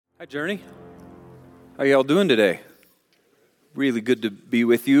Hi, Journey. How y'all doing today? Really good to be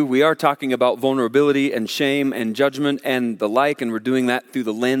with you. We are talking about vulnerability and shame and judgment and the like, and we're doing that through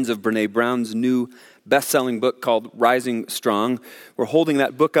the lens of Brené Brown's new best-selling book called Rising Strong. We're holding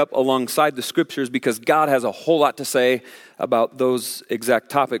that book up alongside the scriptures because God has a whole lot to say about those exact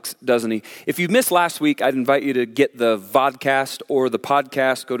topics, doesn't he? If you missed last week, I'd invite you to get the vodcast or the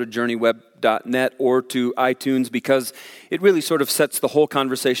podcast. Go to journeyweb.net or to iTunes because it really sort of sets the whole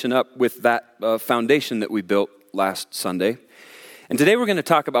conversation up with that foundation that we built last Sunday. And today we're going to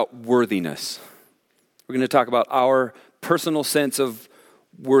talk about worthiness. We're going to talk about our personal sense of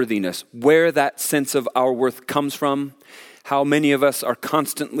worthiness, where that sense of our worth comes from, how many of us are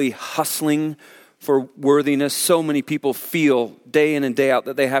constantly hustling for worthiness. So many people feel day in and day out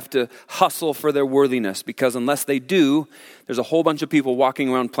that they have to hustle for their worthiness because unless they do, there's a whole bunch of people walking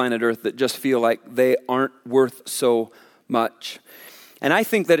around planet Earth that just feel like they aren't worth so much. And I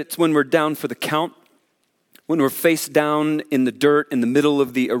think that it's when we're down for the count, when we're face down in the dirt, in the middle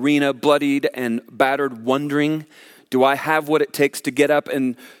of the arena, bloodied and battered, wondering, do I have what it takes to get up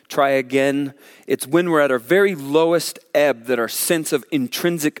and try again? It's when we're at our very lowest ebb that our sense of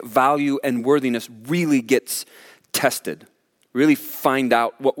intrinsic value and worthiness really gets tested. Really find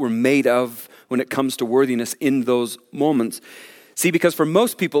out what we're made of when it comes to worthiness in those moments. See, because for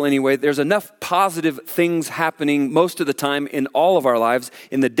most people anyway, there's enough positive things happening most of the time in all of our lives,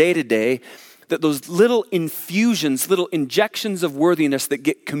 in the day-to-day, that those little infusions, little injections of worthiness that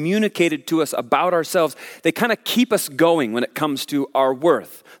get communicated to us about ourselves, they kind of keep us going when it comes to our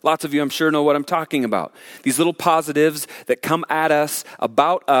worth. Lots of you, I'm sure, know what I'm talking about. These little positives that come at us,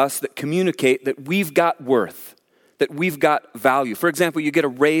 about us, that communicate that we've got worth, that we've got value. For example, you get a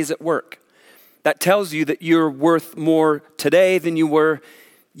raise at work. That tells you that you're worth more today than you were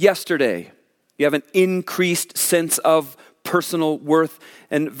yesterday. You have an increased sense of personal worth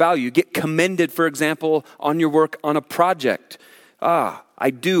and value. You get commended, for example, on your work on a project. I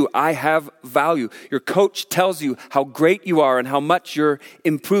have value. Your coach tells you how great you are and how much you're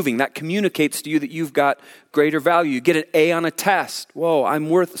improving. That communicates to you that you've got greater value. You get an A on a test. Whoa,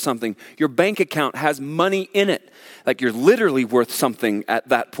 I'm worth something. Your bank account has money in it. Like you're literally worth something at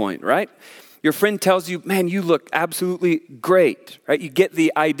that point, right? Your friend tells you, man, you look absolutely great, right? You get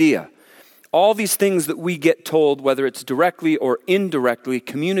the idea. All these things that we get told, whether it's directly or indirectly,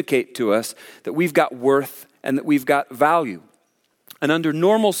 communicate to us that we've got worth and that we've got value. And under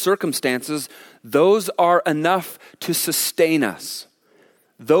normal circumstances, those are enough to sustain us.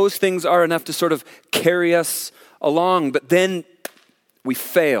 Those things are enough to sort of carry us along. But then we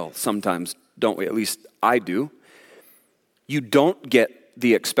fail sometimes, don't we? At least I do. You don't get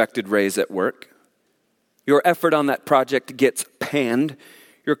the expected raise at work. Your effort on that project gets panned.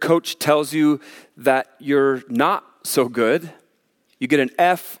 Your coach tells you that you're not so good. You get an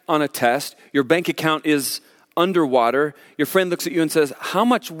F on a test. Your bank account is underwater. Your friend looks at you and says, how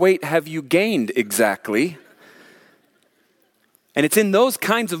much weight have you gained exactly? And it's in those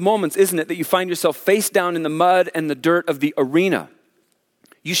kinds of moments, isn't it, that you find yourself face down in the mud and the dirt of the arena.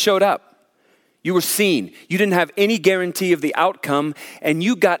 You showed up. You were seen. You didn't have any guarantee of the outcome, and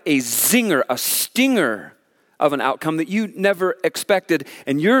you got a zinger, a stinger of an outcome that you never expected,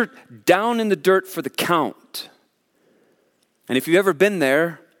 and you're down in the dirt for the count. And if you've ever been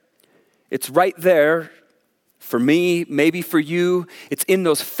there, it's right there for me, maybe for you. It's in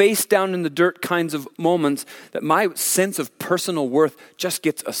those face down in the dirt kinds of moments that my sense of personal worth just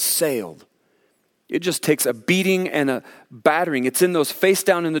gets assailed. It just takes a beating and a battering. It's in those face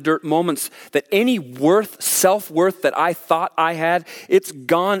down in the dirt moments that any worth, self-worth that I thought I had, it's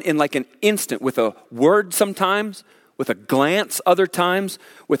gone in like an instant with a word sometimes, with a glance other times,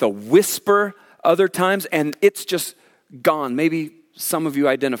 with a whisper other times, and it's just gone. Maybe some of you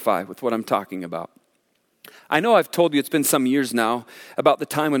identify with what I'm talking about. I know I've told you, it's been some years now, about the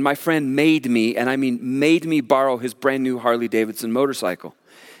time when my friend made me, and I mean made me borrow his brand new Harley Davidson motorcycle.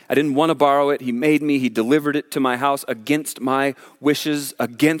 I didn't want to borrow it. He made me. He delivered it to my house against my wishes,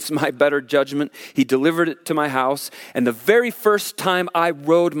 against my better judgment. He delivered it to my house. And the very first time I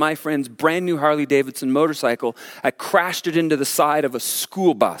rode my friend's brand new Harley Davidson motorcycle, I crashed it into the side of a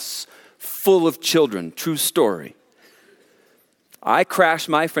school bus full of children. True story. I crashed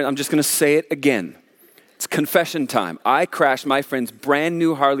my friend. I'm just going to say it again. It's confession time. I crashed my friend's brand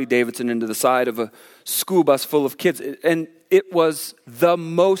new Harley Davidson into the side of a school bus full of kids. And it was the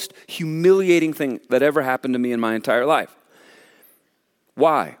most humiliating thing that ever happened to me in my entire life.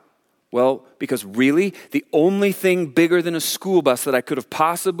 Why? Well, because really, the only thing bigger than a school bus that I could have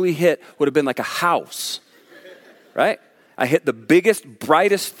possibly hit would have been like a house, right? I hit the biggest,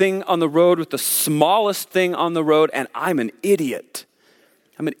 brightest thing on the road with the smallest thing on the road, and I'm an idiot.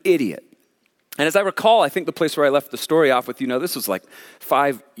 I'm an idiot. And as I recall, I think the place where I left the story off with, this was like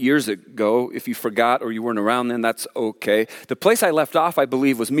 5 years ago. If you forgot or you weren't around then, that's okay. The place I left off, I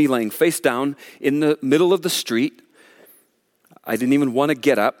believe, was me laying face down in the middle of the street. I didn't even want to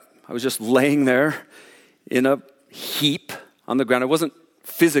get up. I was just laying there in a heap on the ground. I wasn't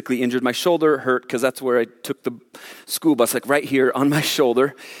physically injured. My shoulder hurt because that's where I took the school bus, like right here on my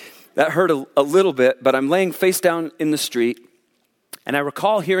shoulder. That hurt a little bit, but I'm laying face down in the street. And I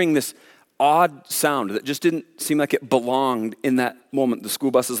recall hearing this odd sound that just didn't seem like it belonged in that moment. The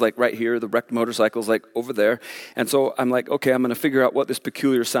school bus is like right here, the wrecked motorcycle's like over there. And so I'm like, okay, I'm going to figure out what this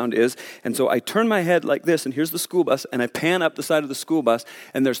peculiar sound is. And so I turn my head like this, and here's the school bus, and I pan up the side of the school bus,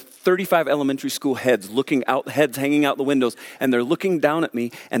 and there's 35 elementary school heads hanging out the windows, and they're looking down at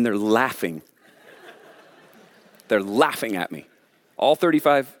me, and they're laughing. They're laughing at me. All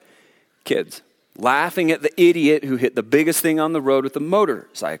 35 kids. Laughing at the idiot who hit the biggest thing on the road with the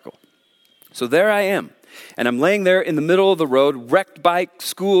motorcycle. So there I am, and I'm laying there in the middle of the road, wrecked bike,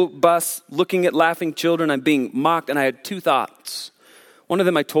 school bus, looking at laughing children. I'm being mocked, and I had 2 thoughts. One of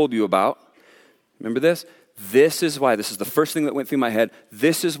them I told you about. Remember this? This is the first thing that went through my head.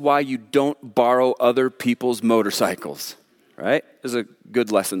 This is why you don't borrow other people's motorcycles, right? There's a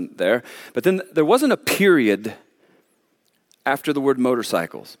good lesson there. But then there wasn't a period after the word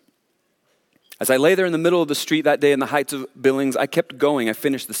motorcycles. As I lay there in the middle of the street that day in the heights of Billings, I kept going. I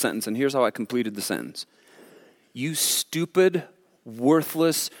finished the sentence, and here's how I completed the sentence. You stupid,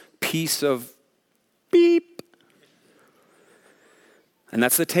 worthless piece of beep. And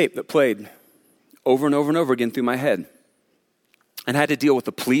that's the tape that played over and over and over again through my head. And I had to deal with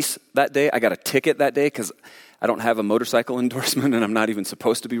the police that day. I got a ticket that day because I don't have a motorcycle endorsement, and I'm not even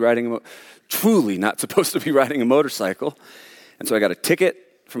supposed to be truly not supposed to be riding a motorcycle. And so I got a ticket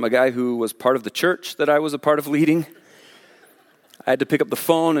from a guy who was part of the church that I was a part of leading. I had to pick up the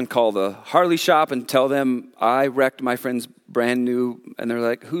phone and call the Harley shop and tell them I wrecked my friend's brand new, and they're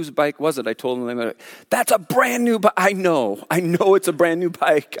like, whose bike was it? I told them, like, that's a brand new bike. I know it's a brand new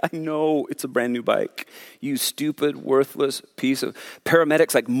bike. I know it's a brand new bike. You stupid, worthless piece of...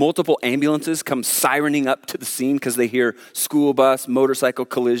 Paramedics, like multiple ambulances, come sirening up to the scene because they hear school bus, motorcycle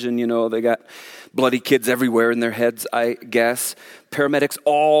collision, they got bloody kids everywhere in their heads, I guess. Paramedics,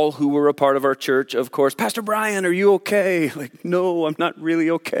 all who were a part of our church, of course. Pastor Brian, are you okay? Like, no, I'm not really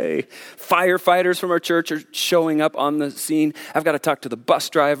okay. Firefighters from our church are showing up on the scene. I've got to talk to the bus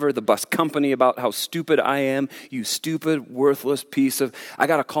driver, the bus company about how stupid I am. You stupid, worthless piece of... I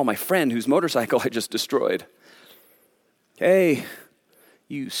got to call my friend whose motorcycle I just destroyed. Hey,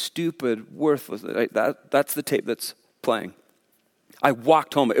 you stupid, worthless... That's the tape that's playing. I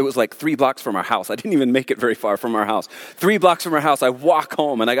walked home. It was like 3 blocks from our house. I didn't even make it very far from our house. 3 blocks from our house. I walk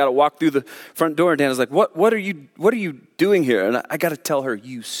home, and I got to walk through the front door. And Dan was like, "What are you doing here?" And I got to tell her,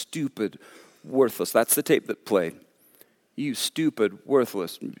 "You stupid, worthless." That's the tape that played. You stupid,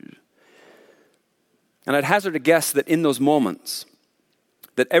 worthless. And I'd hazard a guess that in those moments,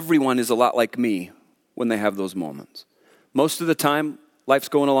 that everyone is a lot like me when they have those moments. Most of the time, life's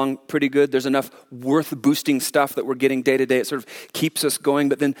going along pretty good. There's enough worth-boosting stuff that we're getting day to day. It sort of keeps us going.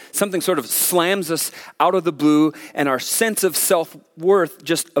 But then something sort of slams us out of the blue, and our sense of self-worth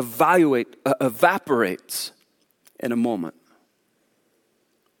just evaporates in a moment.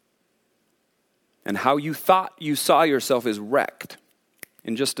 And how you thought you saw yourself is wrecked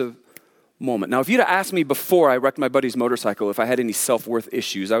in just a moment. Now, if you'd have asked me before I wrecked my buddy's motorcycle if I had any self-worth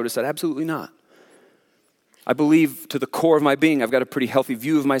issues, I would have said, absolutely not. I believe to the core of my being, I've got a pretty healthy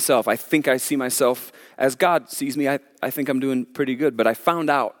view of myself. I think I see myself as God sees me. I think I'm doing pretty good. But I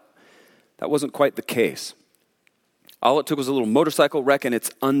found out that wasn't quite the case. All it took was a little motorcycle wreck, and it's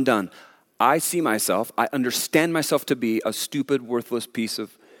undone. I see myself, I understand myself to be a stupid, worthless piece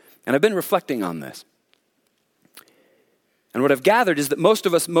of... And I've been reflecting on this. And what I've gathered is that most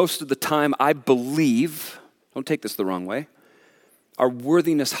of us, most of the time, I believe, don't take this the wrong way, are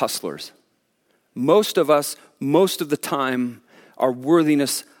worthiness hustlers. Most of us, most of the time, are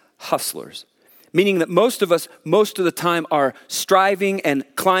worthiness hustlers. Meaning that most of us, most of the time, are striving and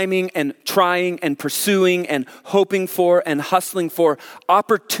climbing and trying and pursuing and hoping for and hustling for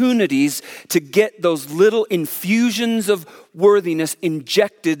opportunities to get those little infusions of worthiness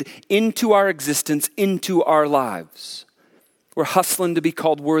injected into our existence, into our lives. We're hustling to be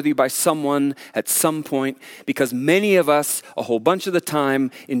called worthy by someone at some point because many of us, a whole bunch of the time,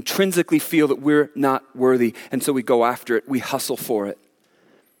 intrinsically feel that we're not worthy. And so we go after it. We hustle for it.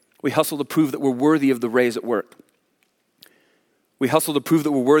 We hustle to prove that we're worthy of the raise at work. We hustle to prove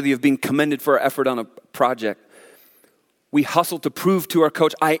that we're worthy of being commended for our effort on a project. We hustle to prove to our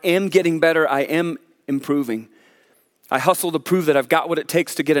coach, I am getting better, I am improving. I hustle to prove that I've got what it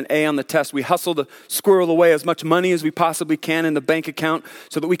takes to get an A on the test. We hustle to squirrel away as much money as we possibly can in the bank account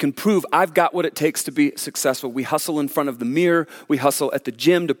so that we can prove I've got what it takes to be successful. We hustle in front of the mirror. We hustle at the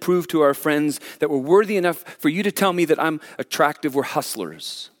gym to prove to our friends that we're worthy enough for you to tell me that I'm attractive. We're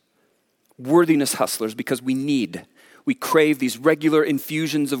hustlers, worthiness hustlers, because we crave these regular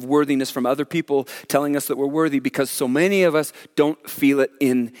infusions of worthiness from other people telling us that we're worthy because so many of us don't feel it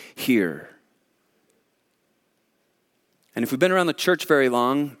in here. And if we've been around the church very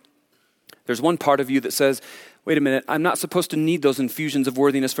long, there's one part of you that says, wait a minute, I'm not supposed to need those infusions of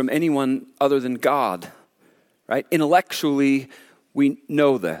worthiness from anyone other than God, right? Intellectually, we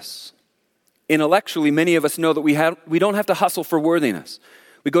know this. Intellectually, many of us know that we don't have to hustle for worthiness.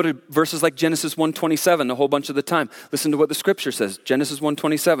 We go to verses like Genesis 1:27 a whole bunch of the time. Listen to what the scripture says, Genesis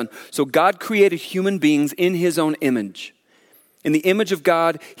 1:27. So God created human beings in his own image. In the image of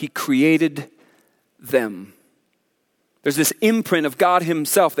God, he created them. There's this imprint of God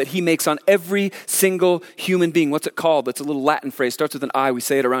himself that he makes on every single human being. What's it called? That's a little Latin phrase. Starts with an I. We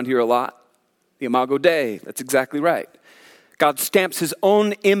say it around here a lot. The Imago Dei. That's exactly right. God stamps his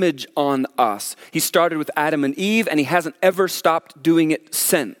own image on us. He started with Adam and Eve, and he hasn't ever stopped doing it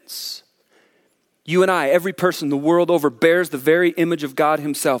since. You and I, every person the world over, bears the very image of God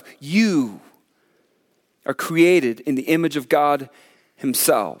himself. You are created in the image of God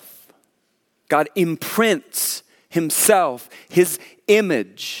himself. God imprints himself, his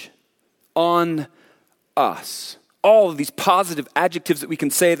image on us. All of these positive adjectives that we can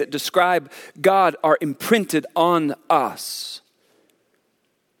say that describe God are imprinted on us.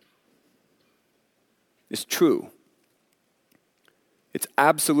 It's true. It's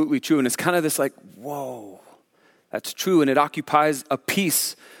absolutely true. And it's kind of this like, whoa, that's true. And it occupies a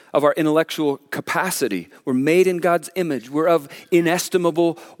piece of our intellectual capacity. We're made in God's image. We're of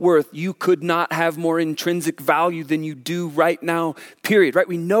inestimable worth. You could not have more intrinsic value than you do right now, period. Right?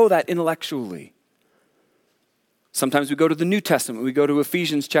 We know that intellectually. Sometimes we go to the New Testament. We go to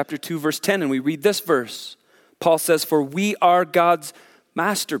Ephesians chapter 2, verse 10, and we read this verse. Paul says, for we are God's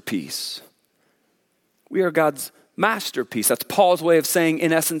masterpiece. We are God's masterpiece. That's Paul's way of saying,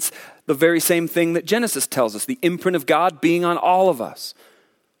 in essence, the very same thing that Genesis tells us, the imprint of God being on all of us.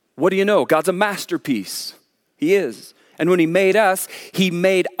 What do you know? God's a masterpiece. He is. And when he made us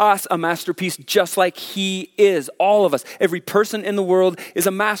a masterpiece just like he is. All of us. Every person in the world is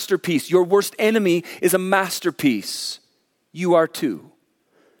a masterpiece. Your worst enemy is a masterpiece. You are too.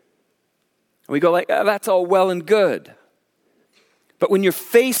 And we go like, that's all well and good. But when you're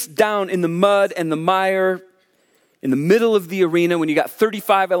face down in the mud and the mire, in the middle of the arena, when you got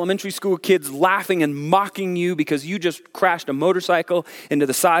 35 elementary school kids laughing and mocking you because you just crashed a motorcycle into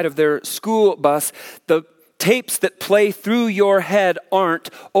the side of their school bus, the tapes that play through your head aren't,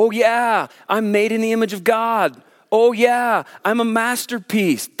 oh yeah, I'm made in the image of God. Oh yeah, I'm a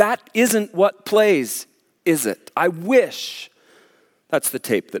masterpiece. That isn't what plays, is it? I wish that's the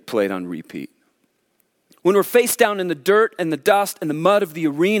tape that played on repeat. When we're face down in the dirt and the dust and the mud of the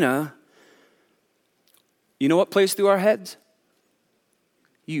arena, you know what plays through our heads?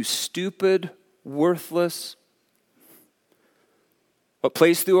 You stupid, worthless. What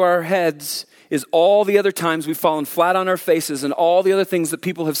plays through our heads is all the other times we've fallen flat on our faces and all the other things that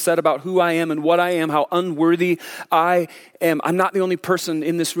people have said about who I am and what I am, how unworthy I am. I'm not the only person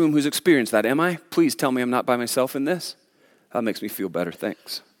in this room who's experienced that, am I? Please tell me I'm not by myself in this. That makes me feel better,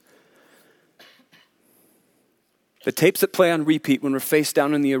 thanks. The tapes that play on repeat when we're face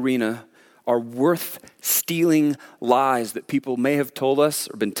down in the arena are worth-stealing lies that people may have told us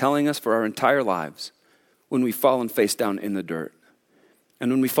or been telling us for our entire lives when we've fallen face down in the dirt. And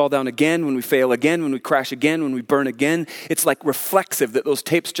when we fall down again, when we fail again, when we crash again, when we burn again, it's like reflexive that those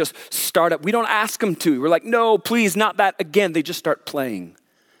tapes just start up. We don't ask them to. We're like, no, please, not that again. They just start playing.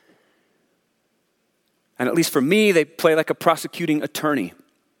 And at least for me, they play like a prosecuting attorney,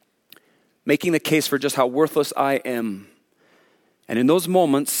 making the case for just how worthless I am. And in those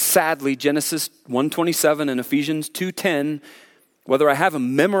moments, sadly, Genesis 1:27 and Ephesians 2:10, whether I have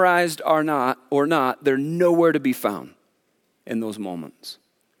them memorized or not, they're nowhere to be found in those moments.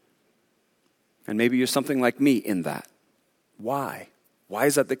 And maybe you're something like me in that. Why? Why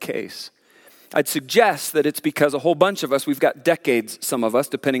is that the case? I'd suggest that it's because a whole bunch of us, we've got decades, some of us,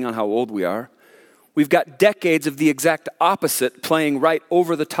 depending on how old we are, we've got decades of the exact opposite playing right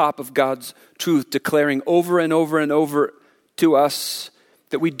over the top of God's truth, declaring over and over and over to us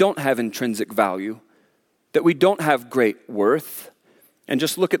that we don't have intrinsic value, that we don't have great worth. And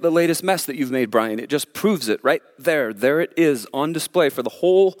just look at the latest mess that you've made, Brian. It just proves it right there. There it is on display for the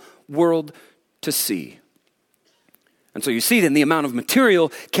whole world to see. And so you see then the amount of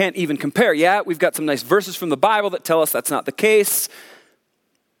material can't even compare. Yeah, we've got some nice verses from the Bible that tell us that's not the case,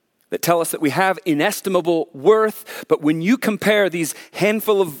 that tell us that we have inestimable worth. But when you compare these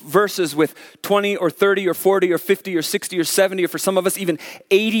handful of verses with 20 or 30 or 40 or 50 or 60 or 70, or for some of us even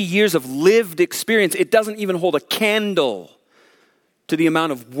 80 years of lived experience, it doesn't even hold a candle to the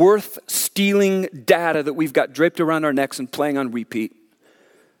amount of worth-stealing data that we've got draped around our necks and playing on repeat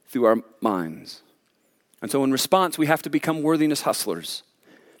through our minds. And so in response, we have to become worthiness hustlers.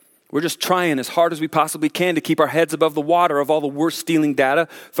 We're just trying as hard as we possibly can to keep our heads above the water of all the worth-stealing data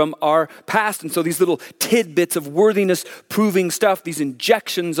from our past. And so these little tidbits of worthiness-proving stuff, these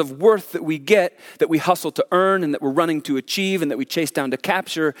injections of worth that we get, that we hustle to earn and that we're running to achieve and that we chase down to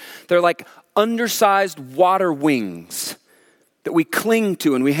capture, they're like undersized water wings that we cling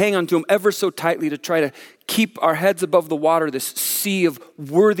to, and we hang on to them ever so tightly to try to keep our heads above the water, this sea of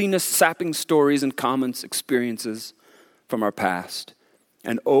worthiness-sapping stories and comments, experiences from our past.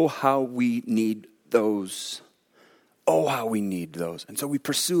 And oh, how we need those. Oh, how we need those. And so we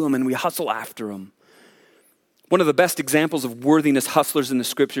pursue them and we hustle after them. One of the best examples of worthiness hustlers in the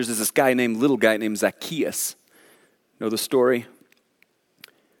scriptures is this little guy named Zacchaeus. Know the story?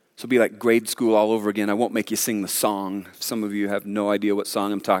 This will be like grade school all over again. I won't make you sing the song. If some of you have no idea what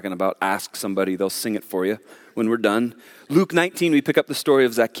song I'm talking about, ask somebody. They'll sing it for you when we're done. Luke 19, we pick up the story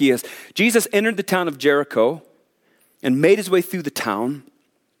of Zacchaeus. Jesus entered the town of Jericho and made his way through the town.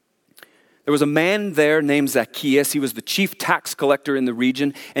 There was a man there named Zacchaeus. He was the chief tax collector in the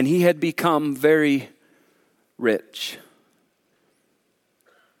region, and he had become very rich.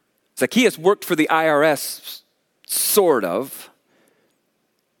 Zacchaeus worked for the IRS, sort of.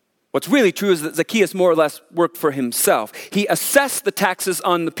 What's really true is that Zacchaeus more or less worked for himself. He assessed the taxes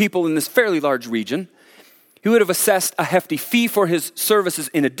on the people in this fairly large region. He would have assessed a hefty fee for his services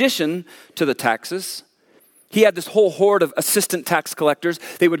in addition to the taxes. He had this whole horde of assistant tax collectors.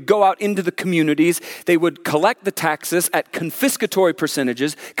 They would go out into the communities. They would collect the taxes at confiscatory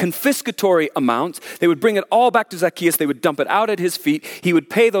percentages, confiscatory amounts. They would bring it all back to Zacchaeus. They would dump it out at his feet. He would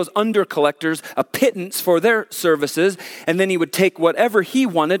pay those under collectors a pittance for their services. And then he would take whatever he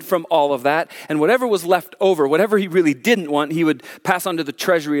wanted from all of that. And whatever was left over, whatever he really didn't want, he would pass on to the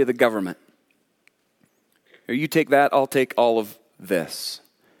treasury of the government. Here, you take that, I'll take all of this.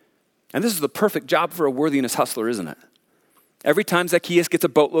 And this is the perfect job for a worthiness hustler, isn't it? Every time Zacchaeus gets a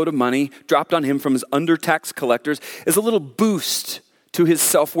boatload of money dropped on him from his under-tax collectors is a little boost to his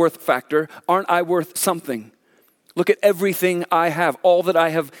self-worth factor. Aren't I worth something? Look at everything I have, all that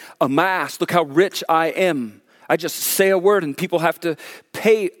I have amassed. Look how rich I am. I just say a word and people have to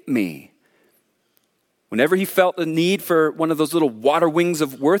pay me. Whenever he felt the need for one of those little water wings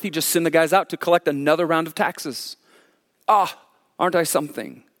of worth, he just sent the guys out to collect another round of taxes. Aren't I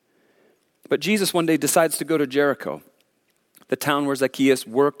something? But Jesus one day decides to go to Jericho, the town where Zacchaeus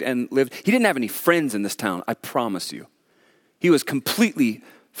worked and lived. He didn't have any friends in this town, I promise you. He was completely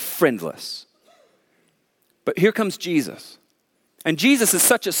friendless. But here comes Jesus. And Jesus is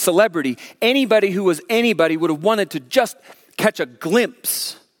such a celebrity, anybody who was anybody would have wanted to just catch a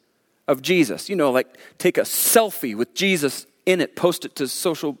glimpse of Jesus. You know, like take a selfie with Jesus in it, post it to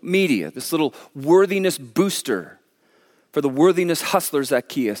social media, this little worthiness booster for the worthiness hustler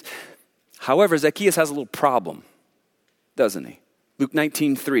Zacchaeus. However, Zacchaeus has a little problem, doesn't he? Luke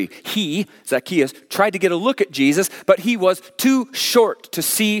 19:3. He, Zacchaeus, tried to get a look at Jesus, but he was too short to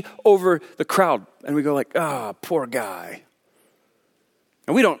see over the crowd. And we go like, poor guy.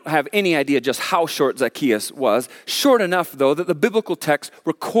 And we don't have any idea just how short Zacchaeus was. Short enough, though, that the biblical text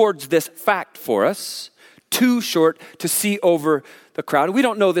records this fact for us. Too short to see over the crowd. We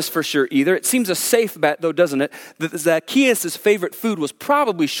don't know this for sure either. It seems a safe bet, though, doesn't it, that Zacchaeus' favorite food was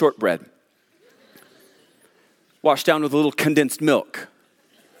probably shortbread, washed down with a little condensed milk.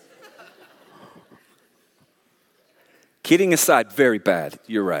 Kidding aside, very bad.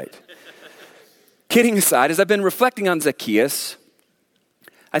 You're right. Kidding aside, as I've been reflecting on Zacchaeus,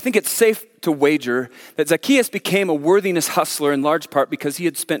 I think it's safe to wager that Zacchaeus became a worthiness hustler in large part because he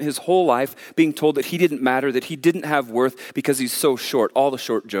had spent his whole life being told that he didn't matter, that he didn't have worth because he's so short. All the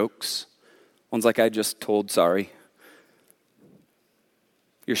short jokes. Ones like I just told, sorry.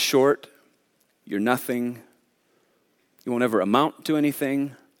 You're short. You're nothing. You won't ever amount to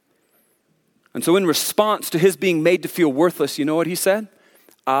anything. And so in response to his being made to feel worthless, you know what he said?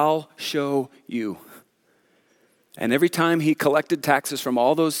 I'll show you. And every time he collected taxes from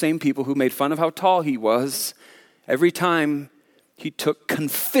all those same people who made fun of how tall he was, every time he took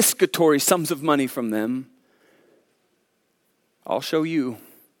confiscatory sums of money from them, I'll show you.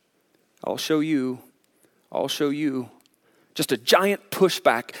 I'll show you. I'll show you. Just a giant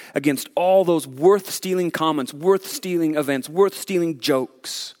pushback against all those worth-stealing comments, worth-stealing events, worth-stealing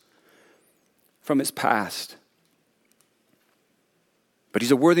jokes from his past. But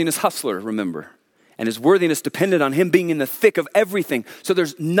he's a worthiness hustler, remember. And his worthiness depended on him being in the thick of everything. So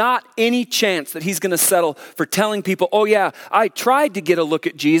there's not any chance that he's going to settle for telling people, oh yeah, I tried to get a look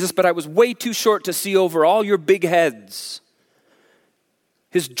at Jesus, but I was way too short to see over all your big heads.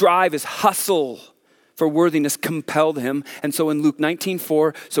 His drive, his hustle for worthiness compelled him. And so in Luke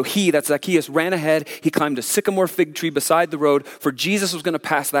 19:4, so that's Zacchaeus, ran ahead. He climbed a sycamore fig tree beside the road, for Jesus was going to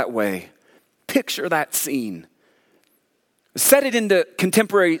pass that way. Picture that scene. Set it into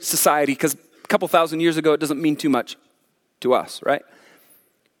contemporary society, because a couple thousand years ago, it doesn't mean too much to us, right?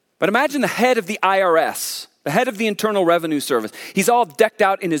 But imagine the head of the IRS, the head of the Internal Revenue Service. He's all decked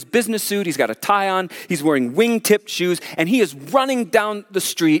out in his business suit. He's got a tie on. He's wearing wing-tipped shoes. And he is running down the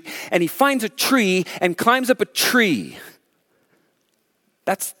street. And he finds a tree and climbs up a tree.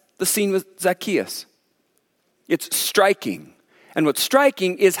 That's the scene with Zacchaeus. It's striking. And what's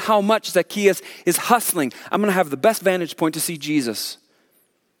striking is how much Zacchaeus is hustling. I'm going to have the best vantage point to see Jesus.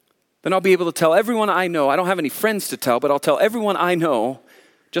 Then I'll be able to tell everyone I know. I don't have any friends to tell, but I'll tell everyone I know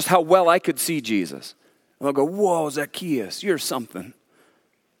just how well I could see Jesus. And they'll go, whoa, Zacchaeus, you're something.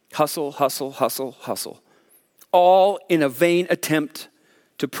 Hustle, hustle, hustle, hustle. All in a vain attempt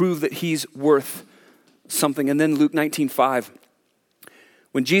to prove that he's worth something. And then Luke 19:5.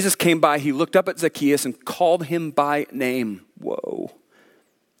 When Jesus came by, he looked up at Zacchaeus and called him by name. Whoa.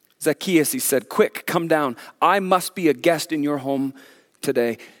 Zacchaeus, he said, quick, come down. I must be a guest in your home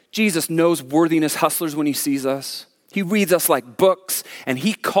today. Jesus knows worthiness hustlers when he sees us. He reads us like books, and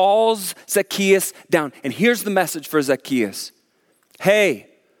he calls Zacchaeus down. And here's the message for Zacchaeus. Hey,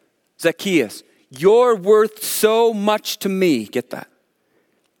 Zacchaeus, you're worth so much to me. Get that?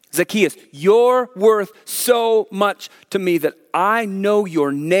 Zacchaeus, you're worth so much to me that I know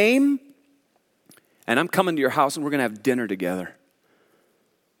your name, and I'm coming to your house, and we're going to have dinner together.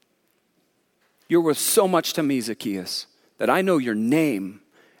 You're worth so much to me, Zacchaeus, that I know your name,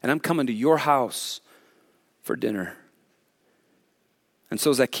 and I'm coming to your house for dinner. And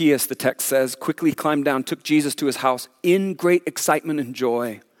so Zacchaeus, the text says, quickly climbed down, took Jesus to his house in great excitement and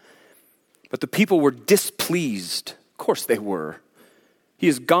joy. But the people were displeased. Of course they were. He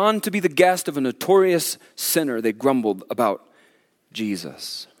has gone to be the guest of a notorious sinner, they grumbled about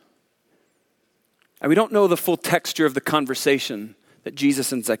Jesus. And we don't know the full texture of the conversation that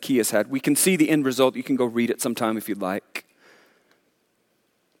Jesus and Zacchaeus had. We can see the end result. You can go read it sometime if you'd like.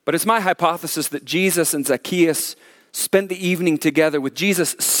 But it's my hypothesis that Jesus and Zacchaeus spent the evening together with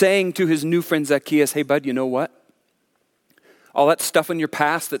Jesus saying to his new friend Zacchaeus, hey bud, you know what? All that stuff in your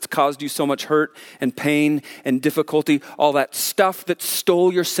past that's caused you so much hurt and pain and difficulty, all that stuff that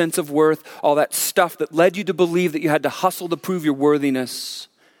stole your sense of worth, all that stuff that led you to believe that you had to hustle to prove your worthiness.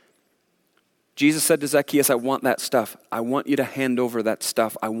 Jesus said to Zacchaeus, I want that stuff. I want you to hand over that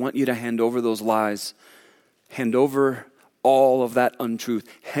stuff. I want you to hand over those lies. Hand over all of that untruth.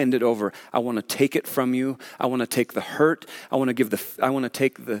 Hand it over. I want to take it from you. I want to take the hurt. I want to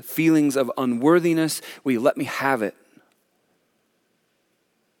take the feelings of unworthiness. Will you let me have it?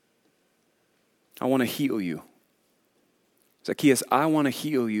 I want to heal you. Zacchaeus, I want to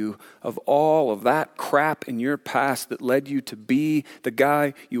heal you of all of that crap in your past that led you to be the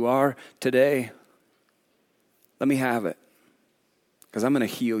guy you are today. Let me have it, because I'm going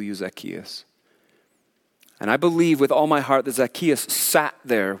to heal you, Zacchaeus. And I believe with all my heart that Zacchaeus sat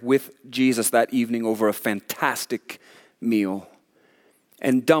there with Jesus that evening over a fantastic meal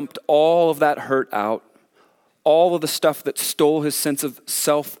and dumped all of that hurt out, all of the stuff that stole his sense of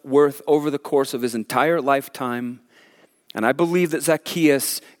self-worth over the course of his entire lifetime. And I believe that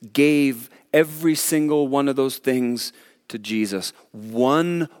Zacchaeus gave every single one of those things to Jesus.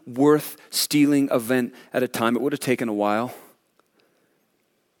 One worth-stealing event at a time. It would have taken a while.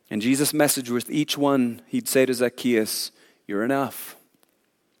 And Jesus' message with each one, he'd say to Zacchaeus, you're enough.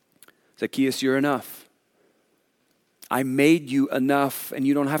 Zacchaeus, you're enough. I made you enough, and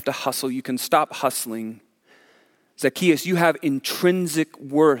you don't have to hustle. You can stop hustling. Zacchaeus, you have intrinsic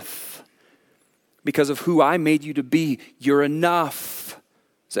worth because of who I made you to be. You're enough,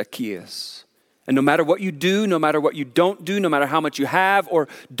 Zacchaeus. And no matter what you do, no matter what you don't do, no matter how much you have or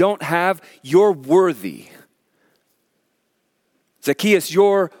don't have, you're worthy. Zacchaeus,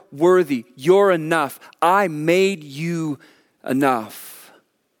 you're worthy. You're enough. I made you enough.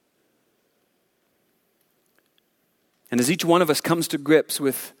 And as each one of us comes to grips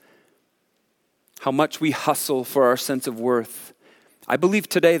with how much we hustle for our sense of worth, I believe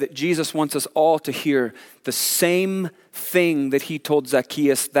today that Jesus wants us all to hear the same thing that he told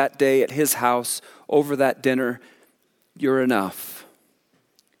Zacchaeus that day at his house over that dinner. you're enough.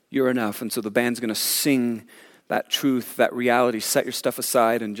 You're enough. And so the band's going to sing that truth, that reality. Set your stuff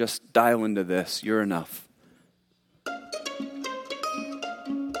aside and just dial into this. You're enough.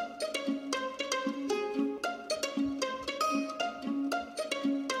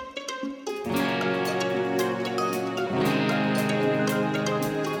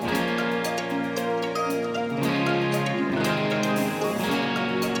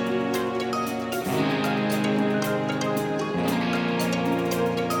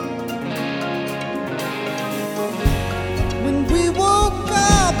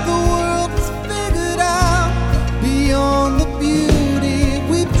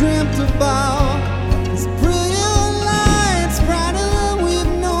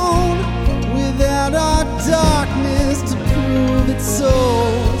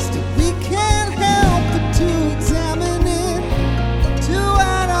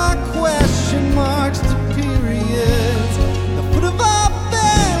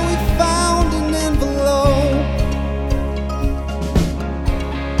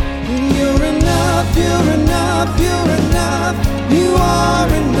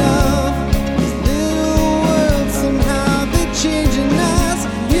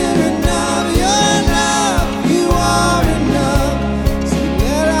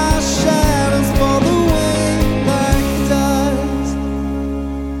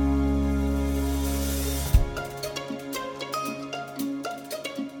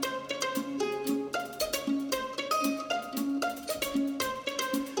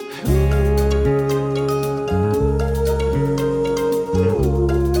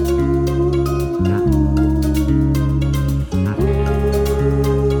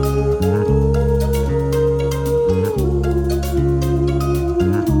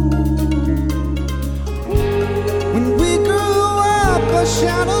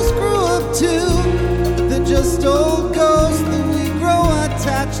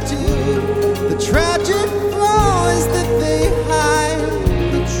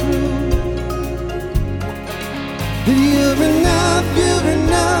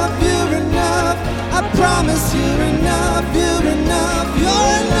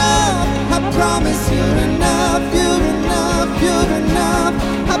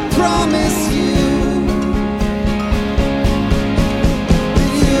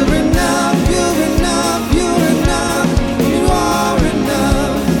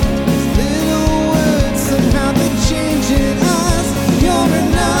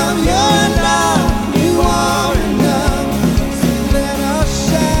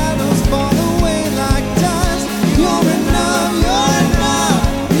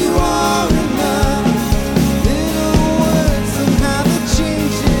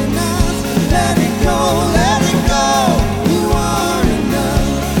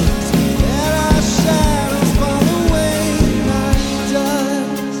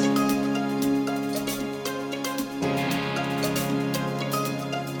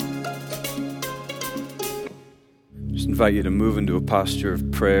 Invite you to move into a posture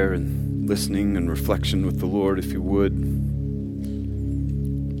of prayer and listening and reflection with the Lord, if you would.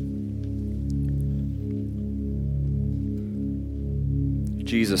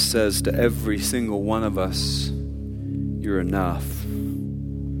 Jesus says to every single one of us, you're enough.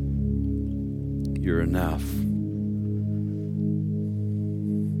 You're enough.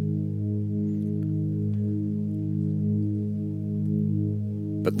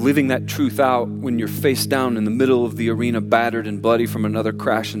 But living that truth out when you're face down in the middle of the arena, battered and bloody from another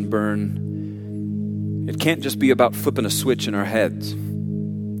crash and burn, it can't just be about flipping a switch in our heads.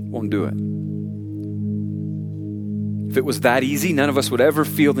 Won't do it. If it was that easy, none of us would ever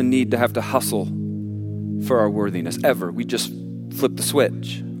feel the need to have to hustle for our worthiness, ever. We just flip the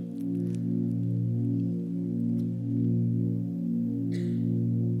switch.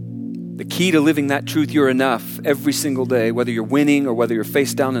 The key to living that truth, you're enough, every single day, whether you're winning or whether you're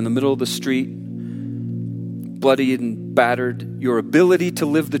face down in the middle of the street, bloody and battered, your ability to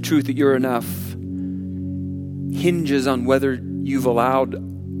live the truth that you're enough hinges on whether you've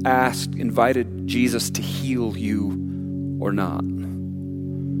asked, invited Jesus to heal you or not.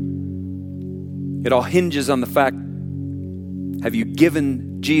 It all hinges on the fact, have you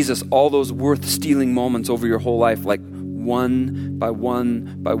given Jesus all those worth-stealing moments over your whole life, like one by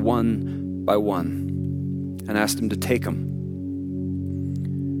one by one by one, and asked him to take them,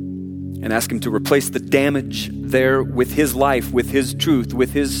 and ask him to replace the damage there with his life, with his truth,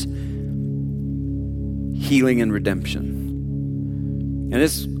 with his healing and redemption. And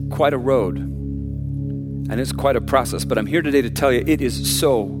it's quite a road, and it's quite a process, but I'm here today to tell you it is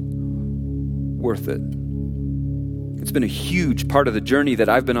so worth it. It's been a huge part of the journey that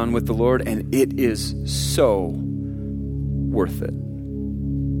I've been on with the Lord, and it is so worth it.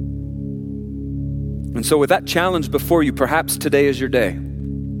 And so with that challenge before you, perhaps today is your day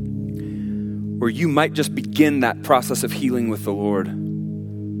where you might just begin that process of healing with the Lord.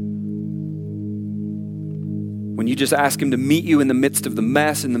 When you just ask him to meet you in the midst of the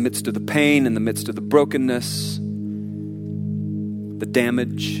mess, in the midst of the pain, in the midst of the brokenness, the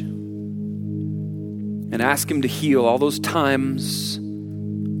damage, and ask him to heal all those times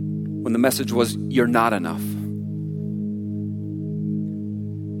when the message was, you're not enough.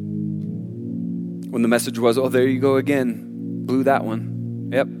 When the message was, oh, there you go again, blew that one.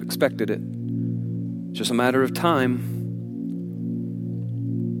 Yep, expected it. It's just a matter of time.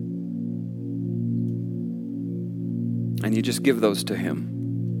 And you just give those to him.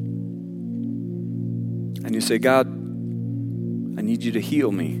 And you say, God, I need you to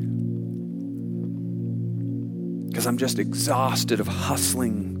heal me. Because I'm just exhausted of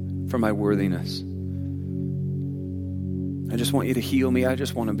hustling for my worthiness. I just want you to heal me. I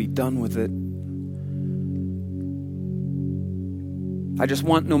just want to be done with it. I just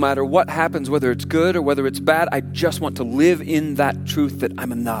want, no matter what happens, whether it's good or whether it's bad, I just want to live in that truth that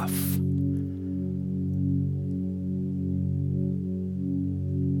I'm enough.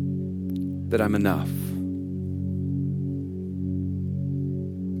 That I'm enough.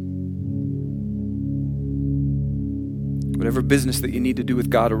 Whatever business that you need to do with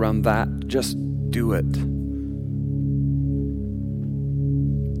God around that, just do it.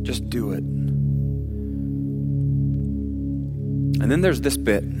 Just do it. And then there's this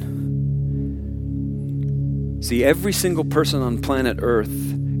bit. See, every single person on planet Earth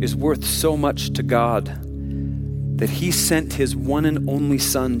is worth so much to God that he sent his one and only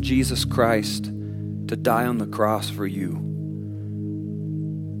Son, Jesus Christ, to die on the cross for you.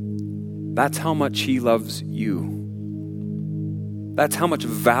 That's how much he loves you. That's how much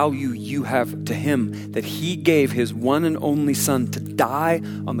value you have to him, that he gave his one and only Son to die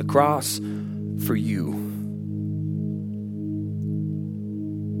on the cross for you.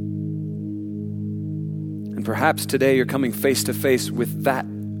 And perhaps today you're coming face to face with that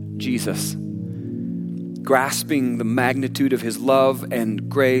Jesus, grasping the magnitude of his love and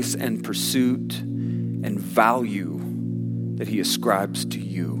grace and pursuit and value that he ascribes to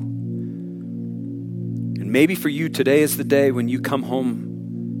you. And maybe for you, today is the day when you come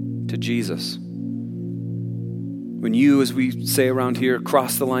home to Jesus. When you, as we say around here,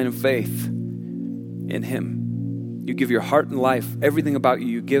 cross the line of faith in him. You give your heart and life, everything about you,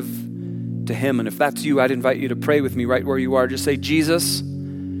 you give to him. And if that's you, I'd invite you to pray with me right where you are. Just say, Jesus,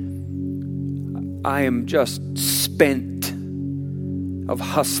 I am just spent of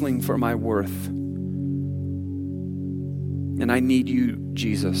hustling for my worth. And I need you,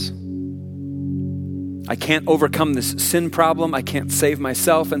 Jesus. I can't overcome this sin problem. I can't save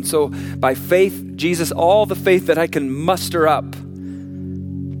myself. And so by faith, Jesus, all the faith that I can muster up,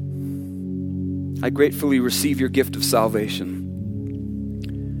 I gratefully receive your gift of salvation.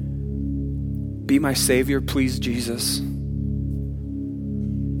 Be my Savior, please, Jesus.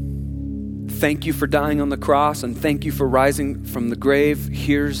 Thank you for dying on the cross, and thank you for rising from the grave.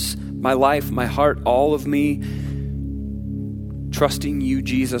 Here's my life, my heart, all of me, trusting you,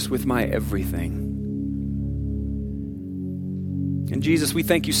 Jesus, with my everything. And Jesus, we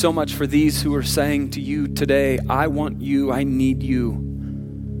thank you so much for these who are saying to you today, I want you, I need you.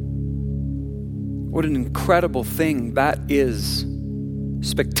 What an incredible thing that is.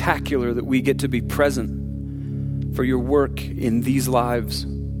 Spectacular that we get to be present for your work in these lives.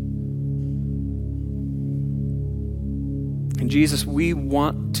 And Jesus, we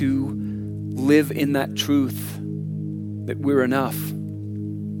want to live in that truth that we're enough.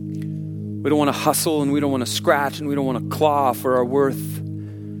 We don't want to hustle, and we don't want to scratch, and we don't want to claw for our worth.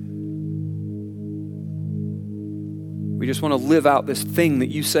 We just want to live out this thing that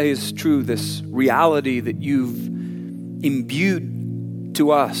you say is true, this reality that you've imbued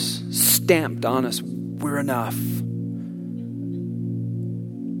to us, stamped on us. We're enough.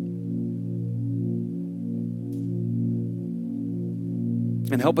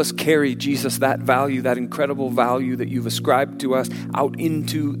 And help us carry, Jesus, that value, that incredible value that you've ascribed to us out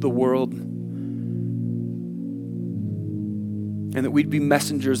into the world. And that we'd be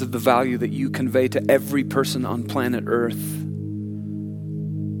messengers of the value that you convey to every person on planet Earth.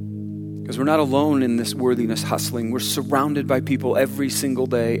 Because we're not alone in this worthiness hustling. We're surrounded by people every single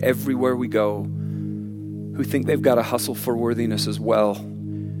day, everywhere we go, who think they've got to hustle for worthiness as well.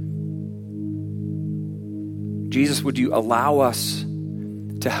 Jesus, would you allow us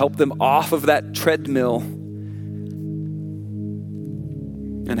to help them off of that treadmill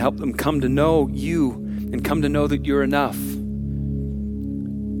and help them come to know you and come to know that you're enough.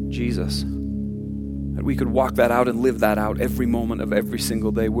 Jesus, I that we could walk that out and live that out every moment of every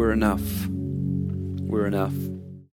single day. We're enough. We're enough.